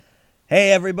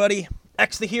Hey everybody,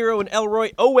 X the Hero and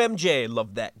Elroy OMJ,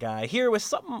 love that guy, here with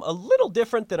something a little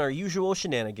different than our usual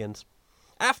shenanigans.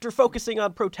 After focusing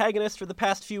on protagonists for the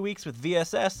past few weeks with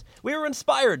VSS, we were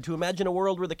inspired to imagine a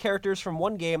world where the characters from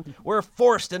one game were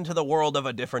forced into the world of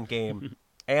a different game.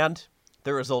 And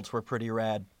the results were pretty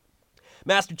rad.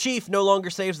 Master Chief no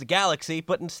longer saves the galaxy,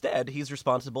 but instead he's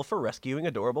responsible for rescuing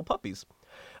adorable puppies.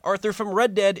 Arthur from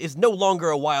Red Dead is no longer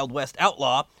a Wild West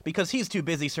outlaw because he's too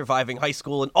busy surviving high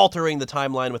school and altering the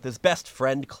timeline with his best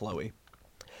friend, Chloe.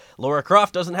 Lara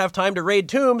Croft doesn't have time to raid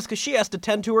tombs because she has to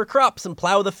tend to her crops and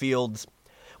plow the fields.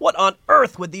 What on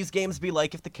earth would these games be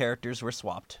like if the characters were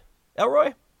swapped?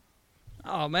 Elroy?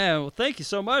 Oh, man. Well, thank you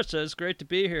so much. It's great to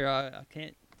be here.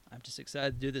 I'm just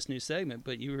excited to do this new segment.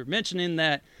 But you were mentioning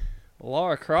that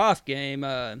Lara Croft game,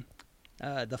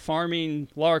 the farming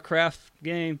Lara Croft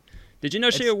game. Did you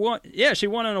know she won? Yeah, she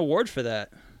won an award for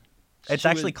that. It's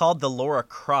actually called the Lara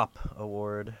Crop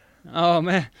Award. Oh,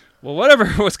 man. Well, whatever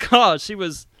it was called, she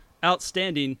was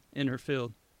outstanding in her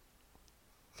field.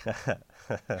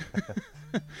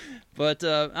 But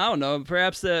I don't know.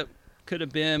 Perhaps that could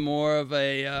have been more of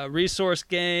a resource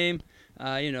game.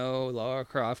 Lara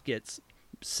Croft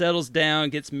settles down,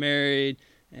 gets married,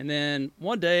 and then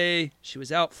one day she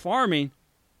was out farming,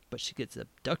 but she gets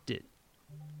abducted.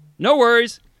 No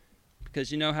worries,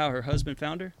 because you know how her husband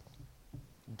found her?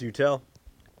 Do tell.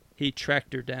 He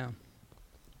tracked her down.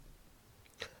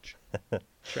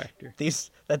 Tracked her.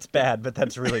 That's bad, but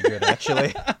that's really good,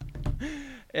 actually.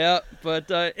 Yeah,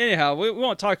 but anyhow, we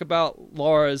won't talk about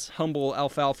Laura's humble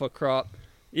alfalfa crop,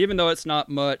 even though it's not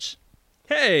much.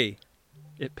 Hey,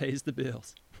 it pays the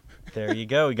bills. There you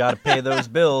go. We got to pay those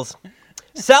bills.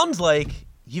 Sounds like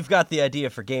you've got the idea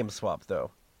for Game Swap,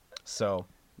 though. So,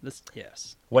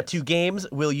 yes. What two games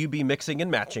will you be mixing and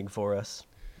matching for us?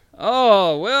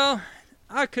 Oh, well,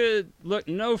 I could look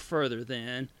no further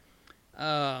than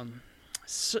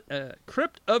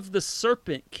Crypt of the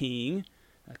Serpent King,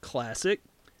 a classic.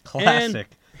 Classic.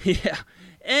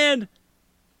 And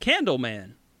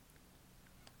Candleman.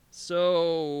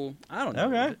 So, I don't know.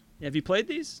 Okay. Have you played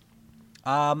these?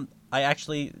 I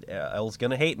actually, Elle's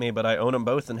going to hate me, but I own them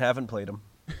both and haven't played them.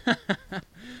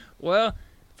 Well,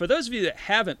 for those of you that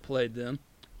haven't played them,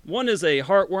 one is a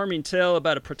heartwarming tale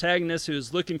about a protagonist who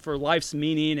is looking for life's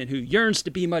meaning and who yearns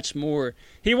to be much more.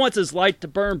 He wants his light to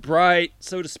burn bright,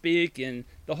 so to speak, and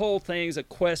the whole thing's a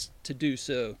quest to do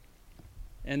so.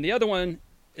 And the other one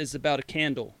is about a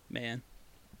candle man.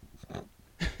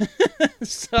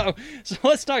 So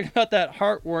let's talk about that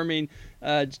heartwarming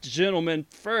gentleman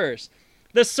first.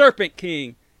 The Serpent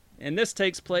King. And this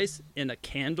takes place in a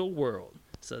candle world.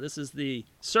 So this is the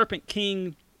Serpent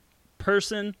King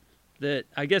person that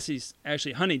I guess he's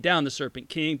actually hunting down the Serpent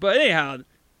King. But anyhow,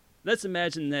 let's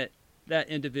imagine that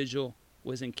individual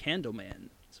was in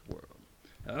Candleman's world.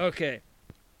 Okay.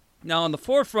 Now on the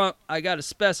forefront, I got to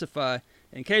specify,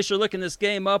 in case you're looking this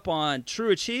game up on True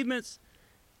Achievements,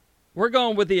 we're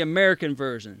going with the American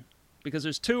version because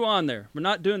there's two on there. We're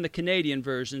not doing the Canadian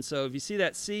version, so if you see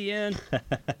that CN,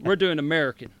 we're doing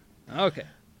American. Okay.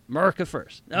 America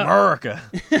first. America.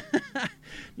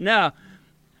 Now,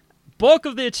 bulk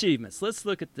of the achievements. Let's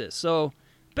look at this. So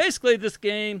basically this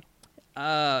game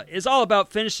is all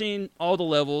about finishing all the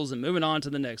levels and moving on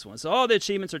to the next one. So all the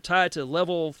achievements are tied to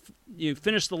level. You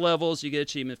finish the levels, you get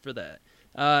achievement for that.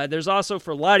 There's also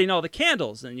for lighting all the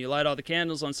candles, and you light all the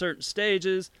candles on certain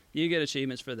stages, you get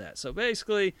achievements for that. So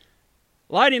basically,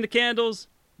 lighting the candles,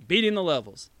 beating the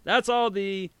levels. That's all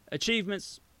the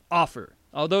achievements offer.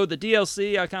 Although the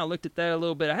DLC, I kind of looked at that a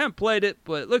little bit. I haven't played it,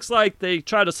 but it looks like they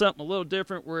tried to something a little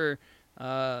different where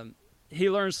he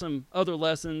learns some other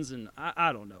lessons, and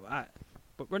I don't know.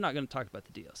 But we're not going to talk about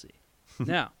the DLC.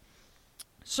 Now,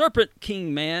 Serpent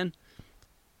King Man,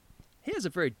 he has a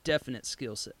very definite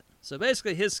skill set. So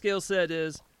basically his skill set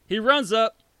is he runs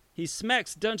up, he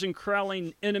smacks dungeon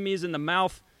crawling enemies in the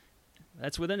mouth,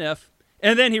 that's with an F,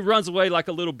 and then he runs away like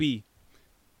a little bee.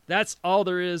 That's all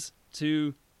there is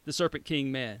to the Serpent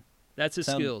King Man. That's his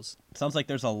skills. Sounds like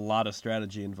there's a lot of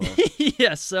strategy involved.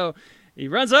 Yes, so he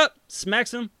runs up,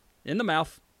 smacks him in the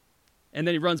mouth, and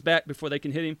then he runs back before they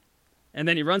can hit him. And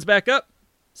then he runs back up,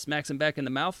 smacks him back in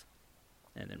the mouth,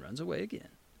 and then runs away again.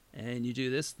 And you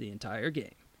do this the entire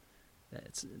game.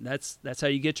 That's how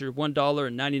you get your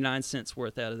 $1.99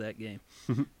 worth out of that game.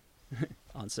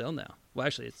 On sale now. Well,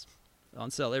 actually, it's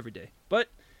on sale every day. But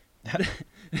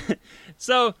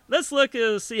so let's look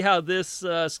and see how this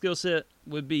skill set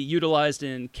would be utilized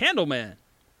in Candleman.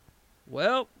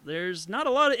 Well, there's not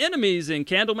a lot of enemies in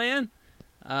Candleman.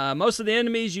 Most of the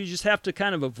enemies, you just have to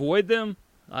kind of avoid them.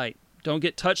 Like, don't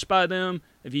get touched by them.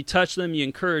 If you touch them, you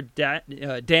incur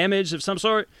damage of some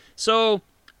sort. So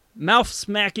mouth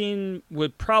smacking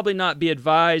would probably not be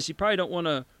advised. You probably don't want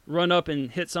to run up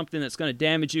and hit something that's going to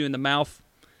damage you in the mouth.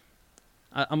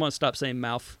 I'm going to stop saying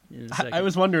mouth in a second. I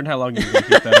was wondering how long you were going to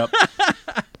keep that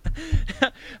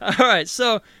up. All right,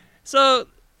 so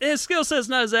his skill set's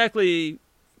not exactly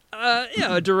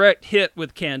a direct hit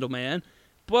with Candleman,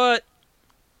 but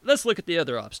let's look at the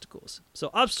other obstacles. So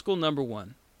obstacle number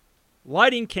 1,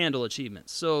 lighting candle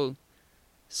achievements. So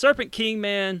Serpent King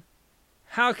Man,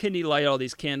 how can he light all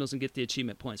these candles and get the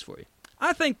achievement points for you?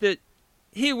 I think that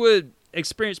he would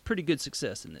experience pretty good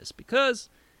success in this because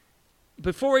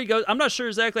before he goes, I'm not sure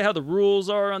exactly how the rules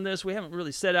are on this. We haven't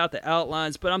really set out the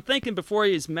outlines, but I'm thinking before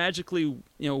he is magically,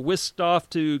 whisked off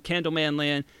to Candleman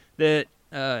Land, that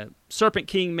Serpent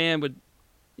King Man would,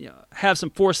 have some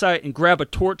foresight and grab a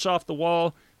torch off the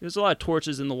wall. There's a lot of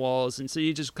torches in the walls, and so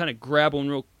you just kind of grab one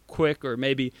real quick, or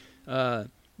maybe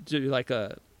do like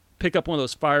pick up one of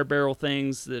those fire barrel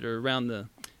things that are around the.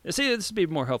 See, this would be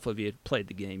more helpful if you had played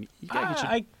the game.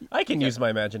 I can use my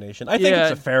imagination. I think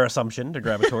it's a fair assumption to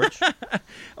grab a torch.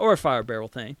 Or a fire barrel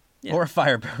thing. Yeah. Or a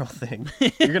fire barrel thing.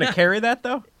 You're going to carry that,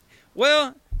 though?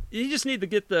 Well, you just need to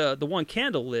get the one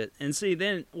candle lit. And see,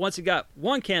 then once you got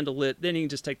one candle lit, then you can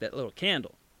just take that little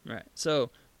candle. Right.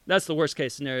 So that's the worst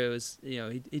case scenario is,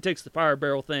 he takes the fire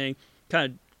barrel thing,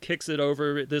 kind of kicks it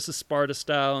over. This is Sparta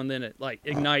style, and then it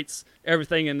ignites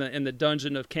everything in the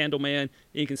dungeon of Candleman.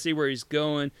 You can see where he's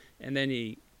going, and then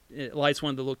it lights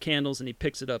one of the little candles, and he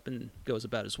picks it up and goes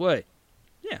about his way.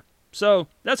 Yeah, so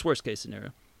that's worst case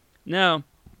scenario. Now,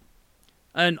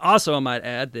 and also I might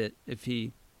add that if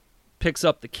he picks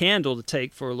up the candle to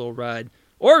take for a little ride,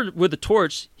 or with a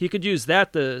torch, he could use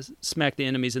that to smack the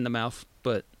enemies in the mouth.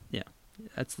 But yeah,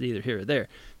 that's neither here or there.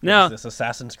 Now, is this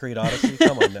Assassin's Creed Odyssey?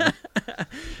 Come on now.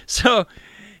 So,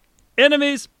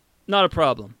 enemies, not a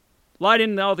problem.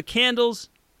 Lighting all the candles,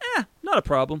 not a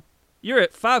problem. You're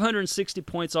at 560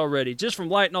 points already just from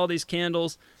lighting all these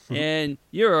candles, and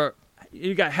you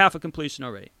got half a completion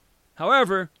already.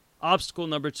 However, obstacle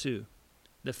number 2,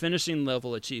 the finishing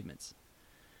level achievements.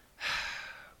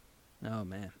 Oh,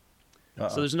 man. Uh-oh.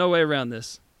 So there's no way around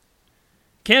this.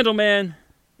 Candleman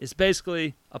is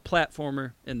basically a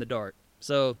platformer in the dark.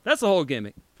 So that's the whole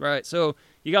gimmick, right? So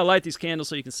you got to light these candles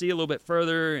so you can see a little bit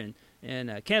further, and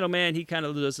Candleman, he kind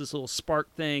of does this little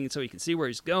spark thing so you can see where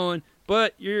he's going.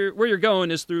 But where you're going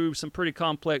is through some pretty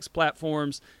complex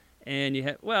platforms, and you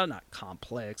have, well, not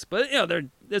complex, but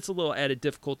it's a little added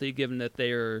difficulty given that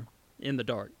they're in the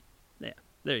dark. Yeah,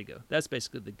 there you go. That's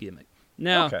basically the gimmick.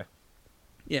 Now, okay.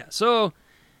 Yeah, so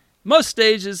most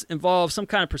stages involve some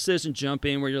kind of precision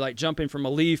jumping where you're like jumping from a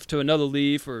leaf to another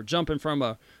leaf, or jumping from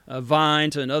a vine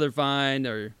to another vine,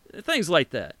 or things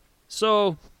like that.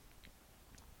 So,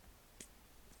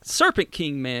 Serpent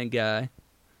King Man guy,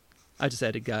 I just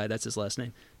added guy, that's his last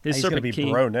name. He's going to be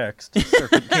King. Bro next.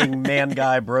 Serpent King Man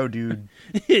guy, bro dude.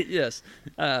 Yes.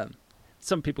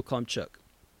 Some people call him Chuck.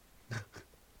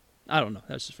 I don't know.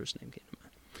 That's his first name came to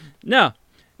mind. Now,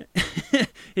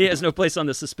 he has no place on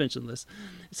the suspension list.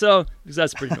 So, because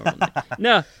that's a pretty normal name.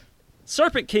 Now,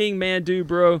 Serpent King Man dude,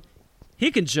 bro,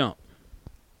 he can jump.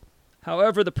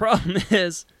 However, the problem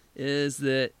is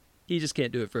that he just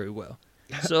can't do it very well.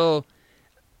 So,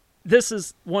 this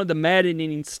is one of the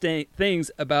maddening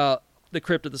things about the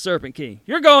Crypt of the Serpent King.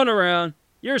 You're going around,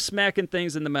 you're smacking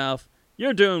things in the mouth,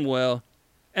 you're doing well,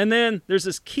 and then there's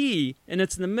this key, and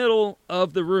it's in the middle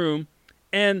of the room,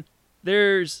 and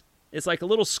it's like a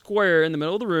little square in the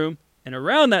middle of the room, and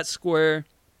around that square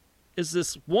is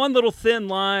this one little thin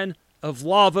line of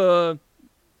lava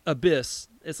abyss.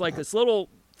 It's like this little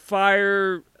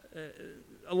fire,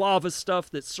 lava stuff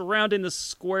that's surrounding the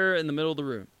square in the middle of the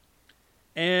room.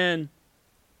 And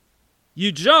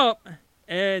you jump,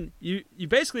 and you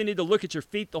basically need to look at your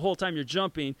feet the whole time you're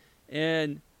jumping,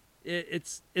 and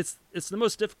it's the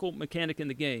most difficult mechanic in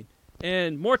the game.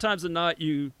 And more times than not,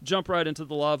 you jump right into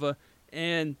the lava,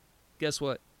 and guess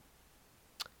what?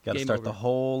 Got to start over. The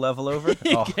whole level over?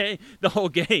 Oh. The whole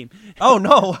game. Oh,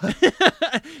 no.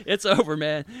 It's over,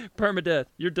 man. Permadeath.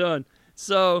 You're done.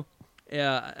 So,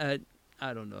 yeah,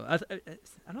 I don't know.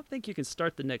 I don't think you can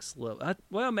start the next level.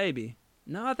 Well, maybe.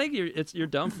 No, I think you're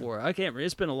done for. I can't remember.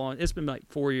 It's been like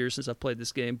 4 years since I've played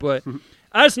this game, but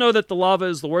I just know that the lava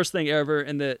is the worst thing ever,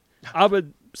 and that I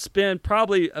would spend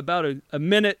probably about a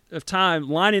minute of time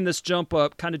lining this jump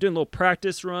up, kind of doing little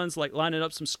practice runs, like lining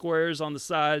up some squares on the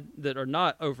side that are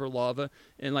not over lava,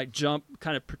 and like jump,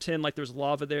 kind of pretend like there's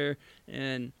lava there,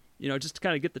 and just to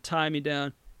kind of get the timing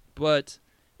down. But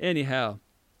anyhow,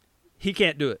 he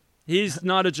can't do it. He's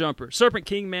not a jumper. Serpent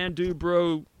King Man dude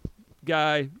bro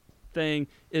guy thing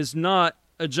is not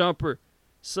a jumper.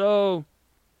 So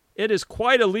it is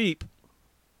quite a leap,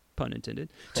 pun intended,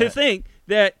 to think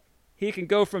that he can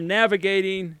go from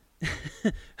navigating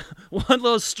one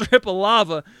little strip of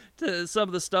lava to some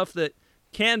of the stuff that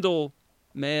Candle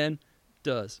Man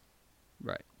does.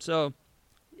 Right. So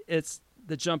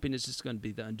the jumping is just going to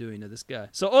be the undoing of this guy.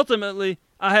 So ultimately,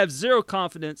 I have zero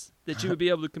confidence that you would be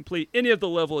able to complete any of the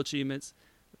level achievements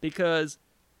because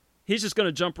he's just going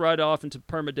to jump right off into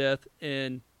permadeath,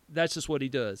 and that's just what he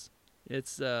does. He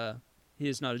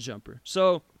is not a jumper.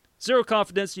 So zero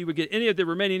confidence you would get any of the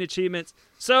remaining achievements.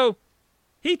 So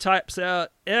he types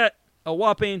out at a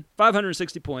whopping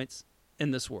 560 points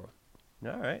in this world.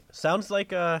 All right. Sounds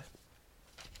like a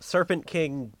Serpent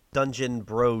King dungeon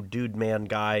bro dude man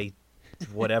guy,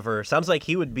 whatever. Sounds like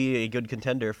he would be a good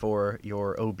contender for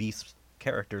your obese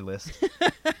character list.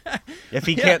 If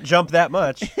he can't jump that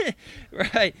much.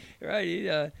 Right.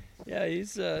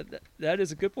 He's that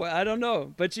is a good point. I don't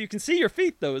know, but you can see your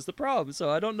feet though is the problem. So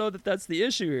I don't know that that's the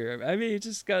issue here. I mean, you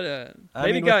just gotta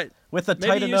with a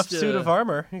tight enough suit of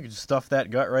armor, you could stuff that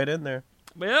gut right in there.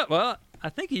 Yeah, well, I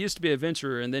think he used to be a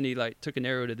adventurer, and then he took an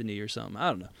arrow to the knee or something. I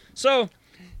don't know. So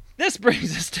this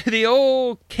brings us to the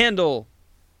old Candle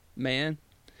Man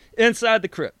inside the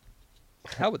crypt.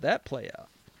 How would that play out?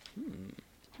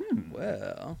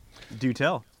 Well, do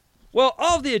tell. Well,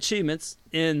 all of the achievements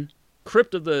in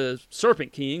Crypt of the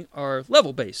Serpent King are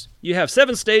level-based. You have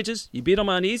 7 stages. You beat them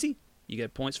on easy. You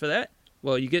get points for that.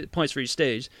 Well, you get points for each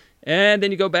stage. And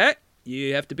then you go back.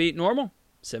 You have to beat normal.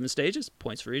 7 stages.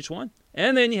 Points for each one.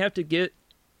 And then you have to get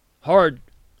hard.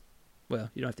 Well,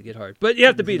 you don't have to get hard. But you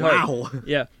have to beat hard. Wow.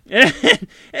 Yeah.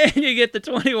 And you get the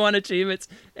 21 achievements.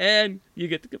 And you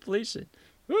get the completion.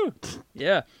 Whew.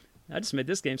 Yeah. I just made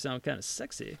this game sound kind of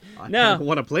sexy. I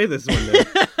want to play this one then.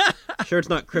 Sure it's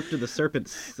not Crypt of the Serpent.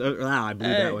 I blew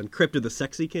that one. Crypt of the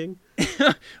Sexy King.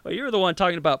 Well, you were the one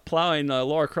talking about plowing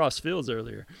Laura Cross Fields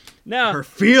earlier. Now her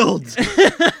fields.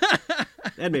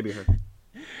 And maybe her.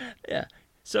 Yeah.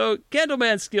 So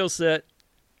Candleman's skill set,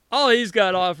 all he's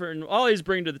got offer and all he's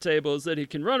bringing to the table is that he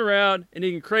can run around and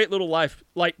he can create little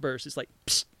light bursts. It's like,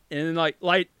 psst, and then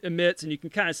light emits and you can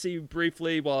kind of see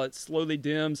briefly while it slowly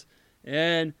dims.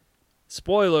 And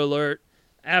spoiler alert,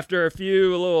 after a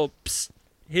few little psst,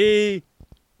 he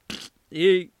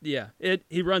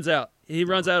runs out. He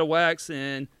runs out of wax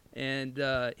and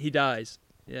he dies.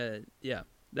 Yeah.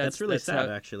 That's really sad,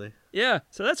 actually. Yeah,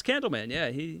 so that's Candleman. Yeah,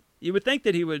 you would think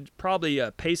that he would probably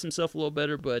pace himself a little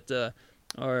better, but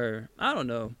or I don't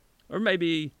know, or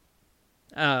maybe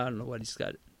I don't know what he's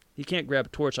got. He can't grab a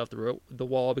torch off the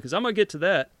wall because I'm gonna get to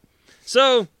that.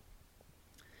 So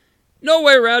no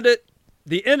way around it.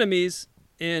 The enemies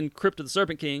in Crypt of the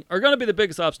Serpent King are going to be the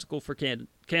biggest obstacle for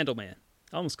Candleman.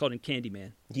 I almost called him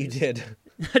Candyman. You did.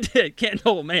 I did.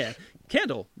 Candleman.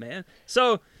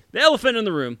 So, the elephant in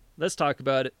the room. Let's talk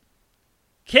about it.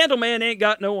 Candleman ain't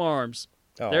got no arms.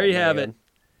 Oh, there you have it.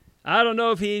 I don't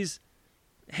know if he's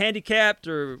handicapped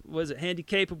or was it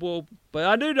handy-capable, but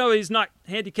I do know he's not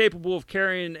handy-capable of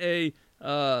carrying a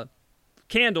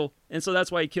candle, and so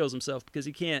that's why he kills himself, because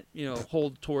he can't,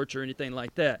 hold a torch or anything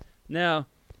like that. Now,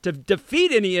 to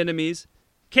defeat any enemies,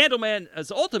 Candleman is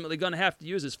ultimately going to have to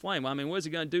use his flame. I mean, what is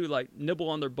he going to do, like nibble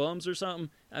on their bums or something?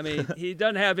 I mean, he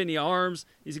doesn't have any arms.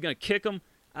 Is he going to kick them?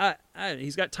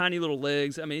 He's got tiny little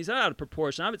legs. I mean, he's out of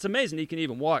proportion. It's amazing he can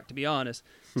even walk, to be honest.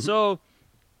 So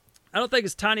I don't think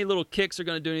his tiny little kicks are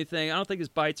going to do anything. I don't think his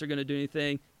bites are going to do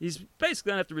anything. He's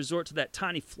basically going to have to resort to that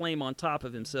tiny flame on top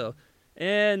of himself.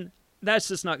 And that's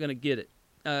just not going to get it.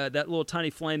 That little tiny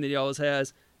flame that he always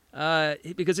has.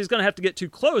 Because he's going to have to get too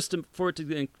close for it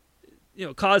to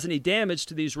cause any damage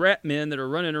to these rat men that are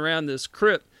running around this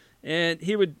crypt. And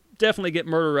he would definitely get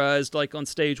murderized like on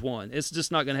stage 1. It's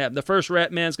just not going to happen. The first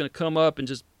rat man's going to come up and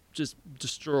just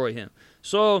destroy him.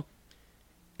 So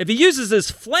if he uses his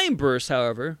flame burst,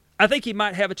 however, I think he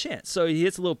might have a chance. So he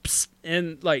hits a little psst,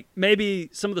 and like maybe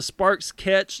some of the sparks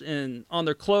catch and on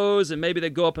their clothes and maybe they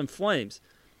go up in flames.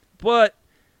 But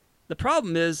the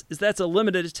problem is that's a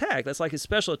limited attack. That's like his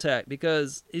special attack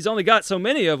because he's only got so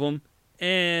many of them,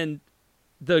 and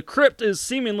the crypt is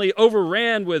seemingly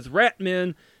overran with rat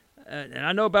men. And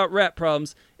I know about rat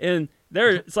problems, and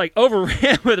it's like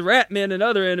overran with rat men and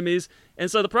other enemies. And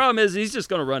so the problem is he's just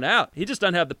going to run out. He just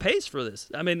doesn't have the pace for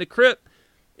this. I mean, the crypt,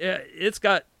 it's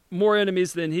got more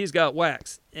enemies than he's got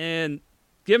wax. And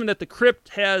given that the crypt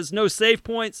has no save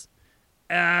points,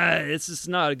 it's just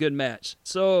not a good match.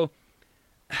 So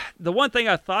the one thing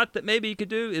I thought that maybe he could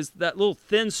do is that little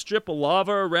thin strip of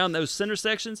lava around those center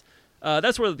sections.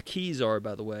 That's where the keys are,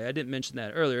 by the way. I didn't mention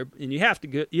that earlier. And you have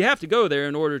to go there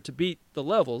in order to beat the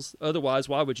levels. Otherwise,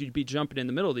 why would you be jumping in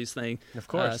the middle of these things? Of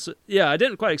course. I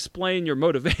didn't quite explain your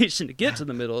motivation to get to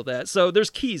the middle of that. So there's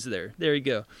keys there. There you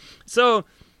go. So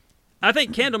I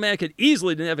think Candleman could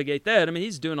easily navigate that. I mean,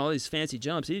 he's doing all these fancy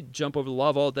jumps. He'd jump over the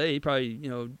lava all day. He'd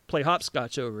probably, play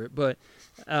hopscotch over it. But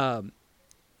that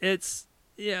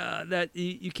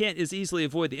you can't as easily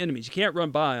avoid the enemies. You can't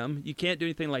run by them. You can't do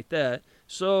anything like that.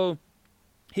 So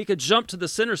he could jump to the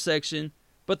center section.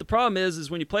 But the problem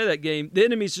is when you play that game, the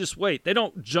enemies just wait. They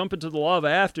don't jump into the lava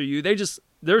after you.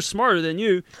 They're smarter than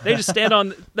you. They just stand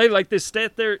on. They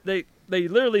stand there. They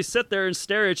literally sit there and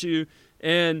stare at you,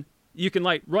 and you can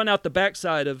run out the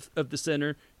backside of the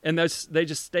center, and they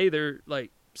just stay there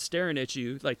staring at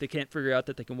you, they can't figure out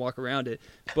that they can walk around it.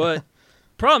 But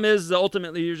problem is that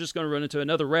ultimately you're just going to run into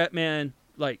another rat man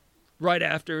right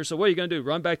after. So what are you going to do?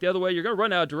 Run back the other way? You're going to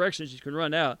run out of directions you can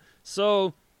run out.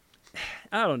 So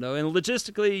I don't know. And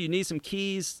logistically, you need some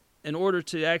keys in order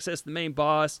to access the main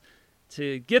boss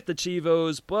to get the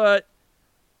Chivos, but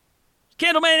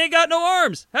Candleman ain't got no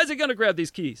arms. How's he going to grab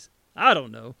these keys? I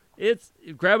don't know.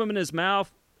 Grab him in his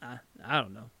mouth. I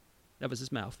don't know. That was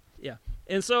his mouth. Yeah.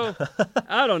 And so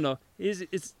I don't know.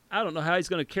 I don't know how he's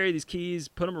going to carry these keys,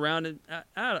 put them around, and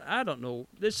I don't know.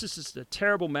 This is just a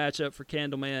terrible matchup for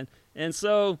Candleman. And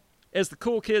so, as the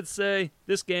cool kids say,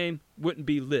 this game wouldn't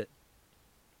be lit.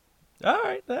 All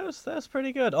right, that was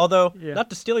pretty good. Although, not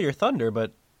to steal your thunder,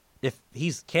 but if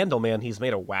he's Candleman, he's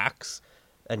made of wax,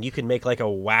 and you can make a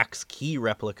wax key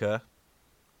replica.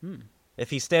 If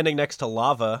he's standing next to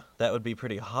lava, that would be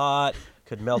pretty hot.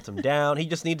 Could melt him down. He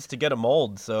just needs to get a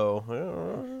mold, so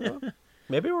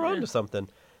maybe we're on to something.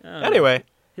 Anyway.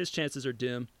 His chances are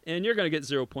dim, and you're going to get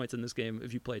 0 points in this game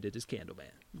if you played it as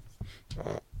Candleman.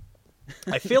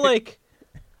 I feel like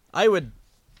I would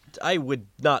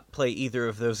not play either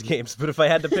of those games, but if I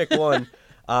had to pick one,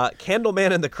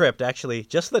 Candleman in the Crypt, actually,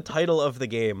 just the title of the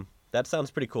game, that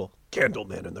sounds pretty cool.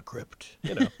 Candleman in the Crypt,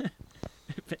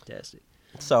 Fantastic.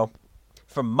 So,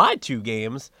 from my two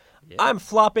games, I'm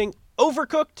flopping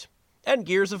Overcooked and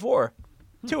Gears of War,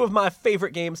 two of my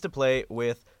favorite games to play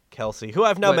with Kelsey, who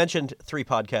I've now mentioned 3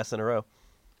 podcasts in a row.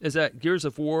 Is that Gears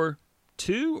of War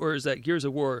 2, or is that Gears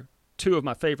of War 2 of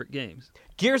my favorite games?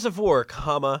 Gears of War,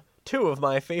 2 of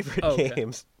my favorite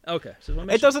games. Okay. So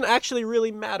it doesn't actually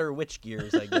really matter which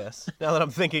Gears, I guess, now that I'm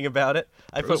thinking about it.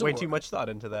 I put way too much thought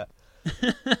into that.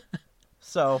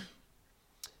 So,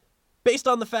 based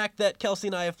on the fact that Kelsey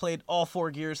and I have played all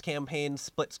 4 Gears campaigns,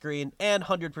 split screen, and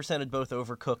 100%ed both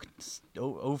Overcooked.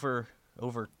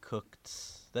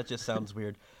 Overcooked. That just sounds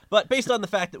weird. But based on the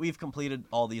fact that we've completed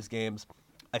all these games,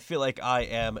 I feel like I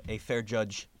am a fair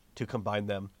judge to combine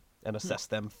them and assess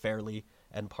them fairly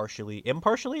and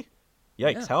impartially?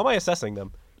 Yikes, how am I assessing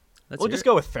them? We'll just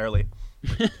go with fairly.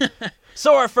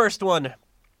 So our first one,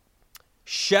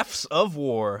 Chefs of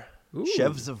War. Ooh.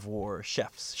 Chefs of War.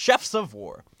 Chefs of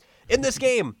War. In this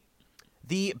game,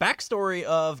 the backstory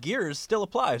of Gears still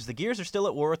applies. The Gears are still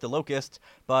at war with the Locusts,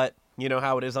 but you know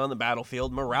how it is on the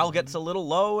battlefield. Morale gets a little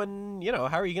low, and,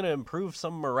 how are you going to improve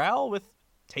some morale? With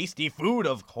tasty food,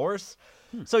 of course.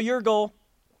 So your goal,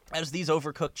 as these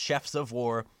overcooked chefs of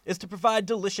war, is to provide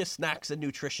delicious snacks and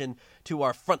nutrition to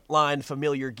our frontline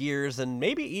familiar Gears, and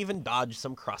maybe even dodge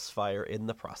some crossfire in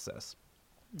the process.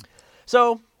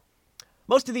 So,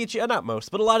 not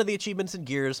most, but a lot of the achievements in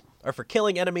Gears are for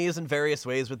killing enemies in various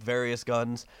ways with various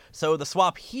guns. So the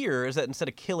swap here is that instead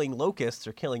of killing locusts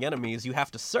or killing enemies, you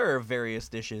have to serve various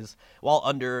dishes while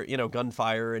under,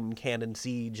 gunfire and cannon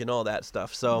siege and all that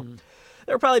stuff. So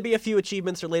there'll probably be a few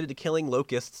achievements related to killing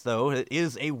locusts, though. It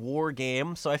is a war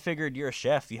game, so I figured you're a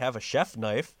chef. You have a chef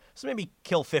knife, so maybe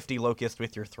kill 50 locusts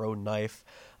with your thrown knife.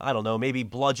 I don't know, maybe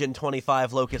bludgeon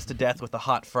 25 locusts to death with a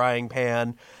hot frying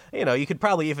pan. You could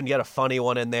probably even get a funny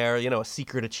one in there, a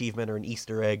secret achievement or an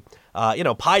Easter egg.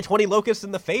 Pie 20 locusts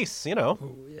in the face, Oh,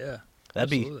 yeah. That'd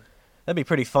be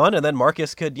pretty fun. And then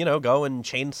Marcus could, go and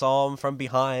chainsaw him from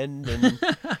behind, and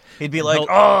he'd be like,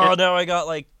 oh, now I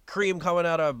got, cream coming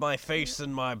out of my face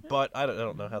and my butt. I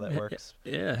don't know how that works.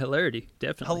 Yeah, hilarity,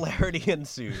 definitely. Hilarity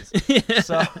ensues.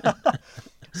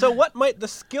 So what might the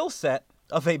skill set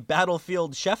of a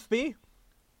battlefield chef be?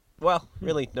 Well,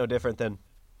 really no different than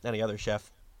any other chef.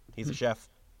 He's a chef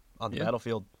on the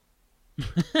battlefield.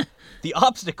 The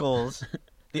obstacles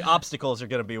are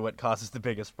going to be what causes the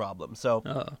biggest problem. So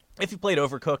if you played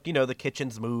Overcooked, the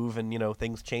kitchens move and,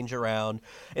 things change around.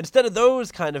 Instead of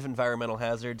those kind of environmental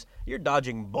hazards, you're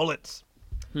dodging bullets.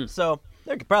 So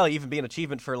there could probably even be an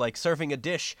achievement for, serving a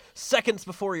dish seconds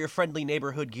before your friendly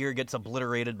neighborhood Gear gets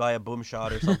obliterated by a boom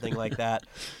shot or something like that.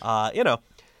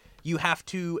 you have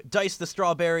to dice the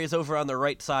strawberries over on the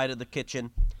right side of the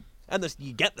kitchen, and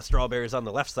you get the strawberries on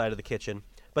the left side of the kitchen.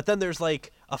 But then there's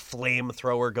like a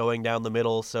flamethrower going down the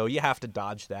middle, so you have to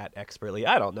dodge that expertly.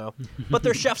 I don't know. But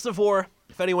they're chefs of war.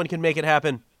 If anyone can make it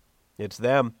happen, it's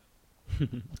them.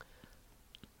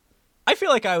 I feel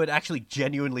like I would actually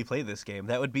genuinely play this game.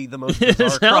 That would be the most bizarre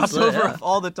crossover of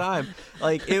all the time.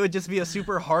 Like, it would just be a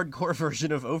super hardcore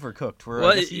version of Overcooked. Where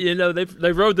well,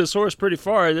 they rode this horse pretty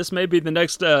far. This may be the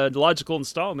next logical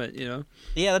installment,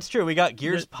 Yeah, that's true. We got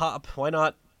Gears Pop. Why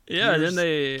not? Yeah, Gears and then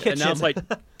they Kitchen. announced like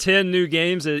 10 new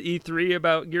games at E3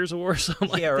 about Gears of War or something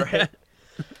like right.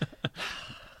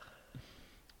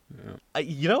 that.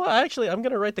 You know what? I'm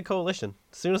going to write the coalition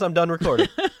as soon as I'm done recording.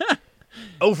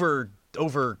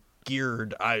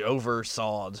 Overgeared, I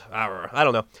oversawed. I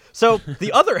don't know. So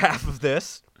the other half of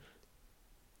this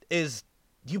is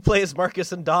you play as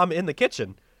Marcus and Dom in the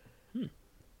kitchen.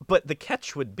 But the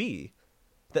catch would be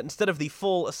that instead of the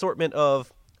full assortment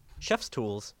of chef's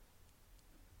tools,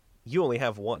 you only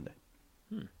have one.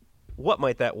 What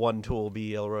might that one tool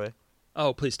be, Elroy?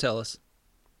 Oh, please tell us.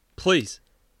 Please.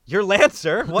 Your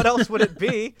Lancer. What else would it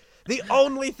be? The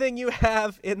only thing you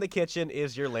have in the kitchen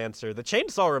is your Lancer. The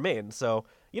chainsaw remains, so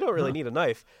you don't really need a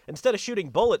knife. Instead of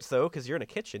shooting bullets, though, because you're in a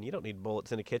kitchen, you don't need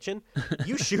bullets in a kitchen,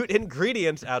 you shoot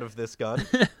ingredients out of this gun.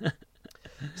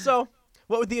 So,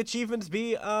 what would the achievements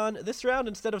be on this round?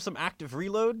 Instead of some active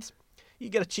reloads, you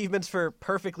get achievements for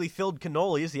perfectly filled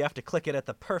cannolis. You have to click it at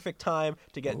the perfect time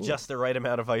to get just the right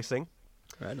amount of icing.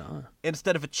 Right on.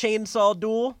 Instead of a chainsaw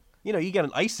duel, you get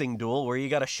an icing duel where you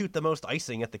got to shoot the most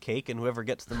icing at the cake, and whoever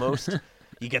gets the most,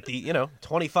 you get the,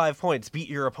 25 points. Beat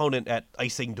your opponent at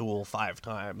icing duel 5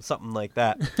 times, something like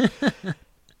that.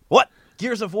 What?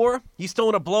 Gears of War? You still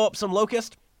want to blow up some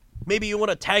locust? Maybe you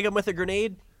want to tag him with a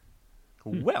grenade?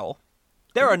 Well,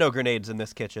 there are no grenades in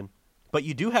this kitchen, but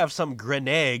you do have some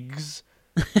grenades.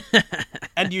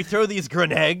 And you throw these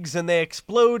grenades, and they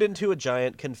explode into a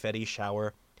giant confetti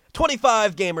shower.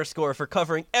 25 gamer score for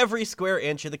covering every square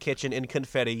inch of the kitchen in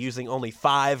confetti using only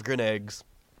 5 grenades.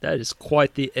 That is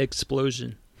quite the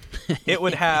explosion. It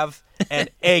would have an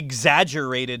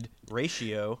exaggerated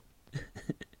ratio.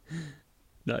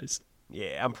 Nice.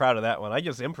 Yeah, I'm proud of that one. I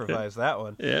just improvised that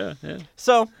one. Yeah.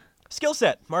 So, skill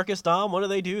set. Marcus, Dom, what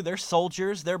do? They're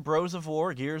soldiers. They're bros of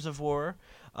war, Gears of War.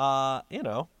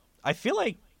 I feel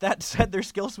like that said their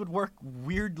skills would work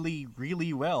weirdly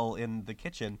really well in the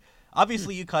kitchen.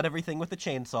 Obviously, you cut everything with a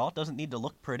chainsaw. It doesn't need to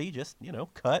look pretty, just,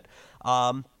 cut.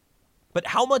 But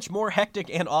how much more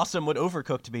hectic and awesome would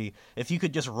Overcooked be if you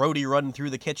could just roadie run through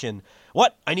the kitchen?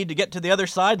 What? I need to get to the other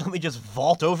side? Let me just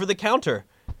vault over the counter.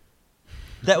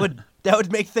 That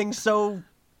would make things so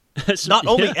not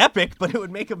only epic, but it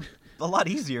would make them a lot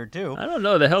easier, too. I don't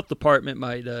know. The health department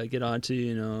might get onto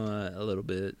you, a little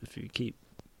bit if you keep,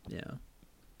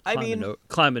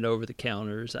 climbing over the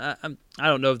counters. I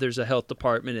don't know if there's a health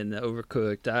department in the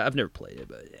Overcooked. I've never played it,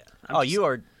 but yeah. You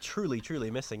are truly,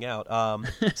 truly missing out.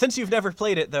 Since you've never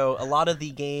played it, though, a lot of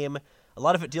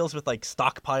it deals with like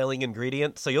stockpiling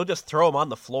ingredients, so you'll just throw them on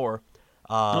the floor.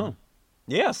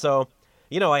 Yeah, so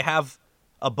I have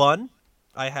a bun,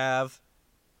 I have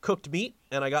cooked meat,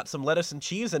 and I got some lettuce and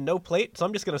cheese and no plate, so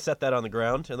I'm just going to set that on the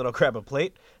ground, and then I'll grab a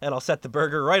plate, and I'll set the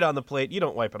burger right on the plate. You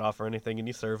don't wipe it off or anything, and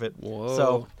you serve it. Whoa.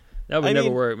 So, that would never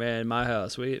work, man, in my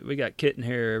house. We got kitten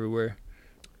hair everywhere.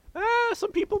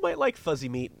 Some people might like fuzzy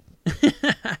meat.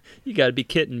 You got to be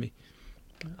kidding me.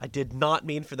 I did not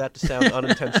mean for that to sound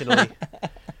unintentionally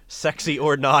sexy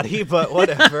or naughty, but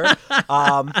whatever.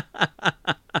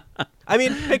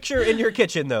 Picture in your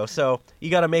kitchen, though. So you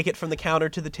got to make it from the counter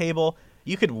to the table.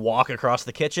 You could walk across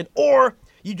the kitchen, or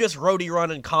you just roadie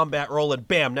run and combat roll, and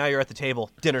bam, now you're at the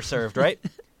table. Dinner served, right?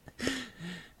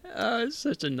 It's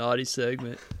such a naughty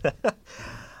segment.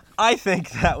 I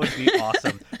think that would be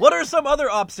awesome. What are some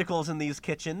other obstacles in these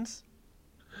kitchens?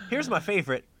 Here's my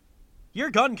favorite.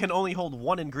 Your gun can only hold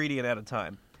one ingredient at a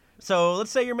time. So let's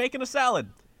say you're making a salad.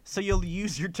 So you'll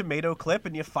use your tomato clip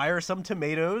and you fire some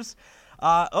tomatoes.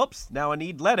 Now I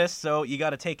need lettuce, so you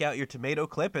got to take out your tomato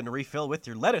clip and refill with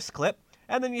your lettuce clip.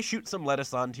 And then you shoot some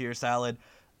lettuce onto your salad.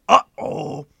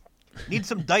 Uh-oh! Need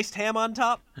some diced ham on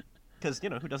top? Because,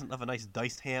 who doesn't love a nice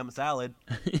diced ham salad?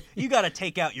 You got to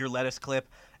take out your lettuce clip,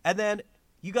 and then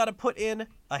you got to put in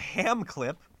a ham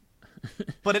clip,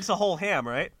 but it's a whole ham,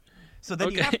 right? So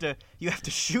then you have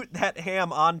to shoot that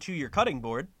ham onto your cutting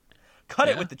board, cut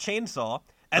it with the chainsaw,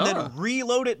 and then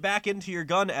reload it back into your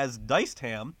gun as diced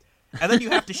ham, and then you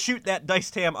have to shoot that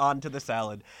diced ham onto the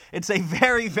salad. It's a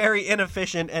very, very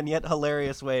inefficient and yet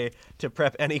hilarious way to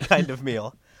prep any kind of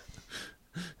meal.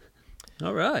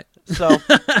 All right. So,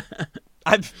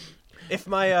 If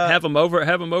my have them over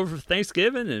for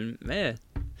Thanksgiving, and man,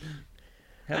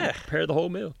 have them prepare the whole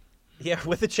meal. Yeah,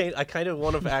 with a chain, I kind of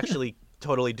want to actually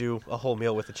totally do a whole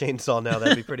meal with a chainsaw now.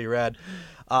 That'd be pretty rad.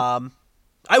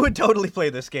 I would totally play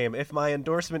this game if my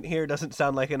endorsement here doesn't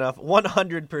sound like enough.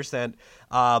 100%.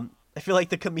 I feel like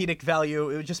the comedic value,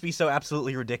 it would just be so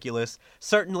absolutely ridiculous.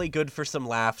 Certainly good for some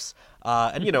laughs.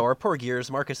 And, our poor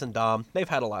Gears, Marcus and Dom, they've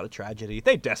had a lot of tragedy.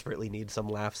 They desperately need some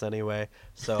laughs anyway.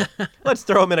 So let's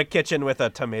throw them in a kitchen with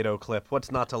a tomato clip.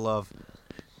 What's not to love?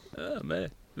 Oh,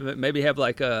 man. Maybe have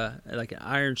like an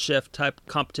Iron Chef type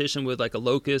competition with like a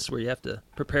locust where you have to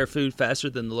prepare food faster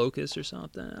than the locust or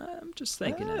something. I'm just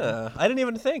thinking. I didn't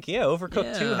even think. Yeah,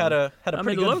 Overcooked 2 had a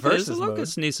pretty good versus mode. The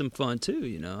locusts need some fun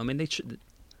too. I mean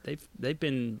they've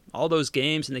been all those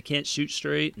games and they can't shoot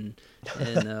straight and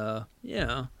let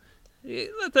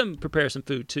them prepare some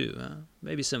food too.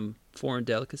 Maybe some foreign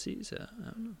delicacies. I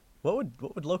don't know.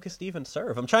 What would Locust even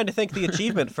serve? I'm trying to think the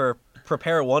achievement for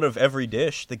prepare one of every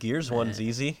dish. The Gears one's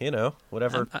easy,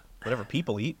 whatever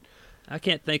people eat. I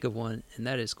can't think of one, and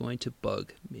that is going to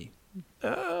bug me.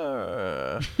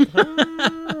 Well,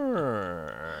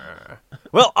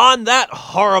 on that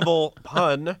horrible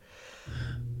pun,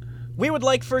 we would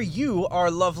like for you, our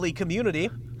lovely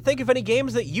community, think of any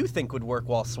games that you think would work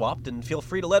while swapped, and feel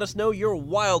free to let us know your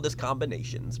wildest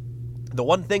combinations. The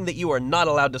one thing that you are not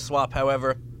allowed to swap,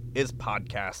 however, is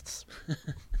podcasts.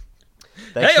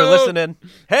 Thanks for listening.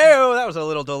 Hey-o, that was a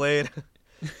little delayed.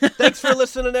 Thanks for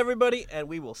listening, everybody, and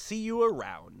we will see you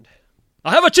around.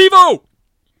 I have a Chivo!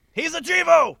 He's a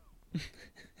Chivo!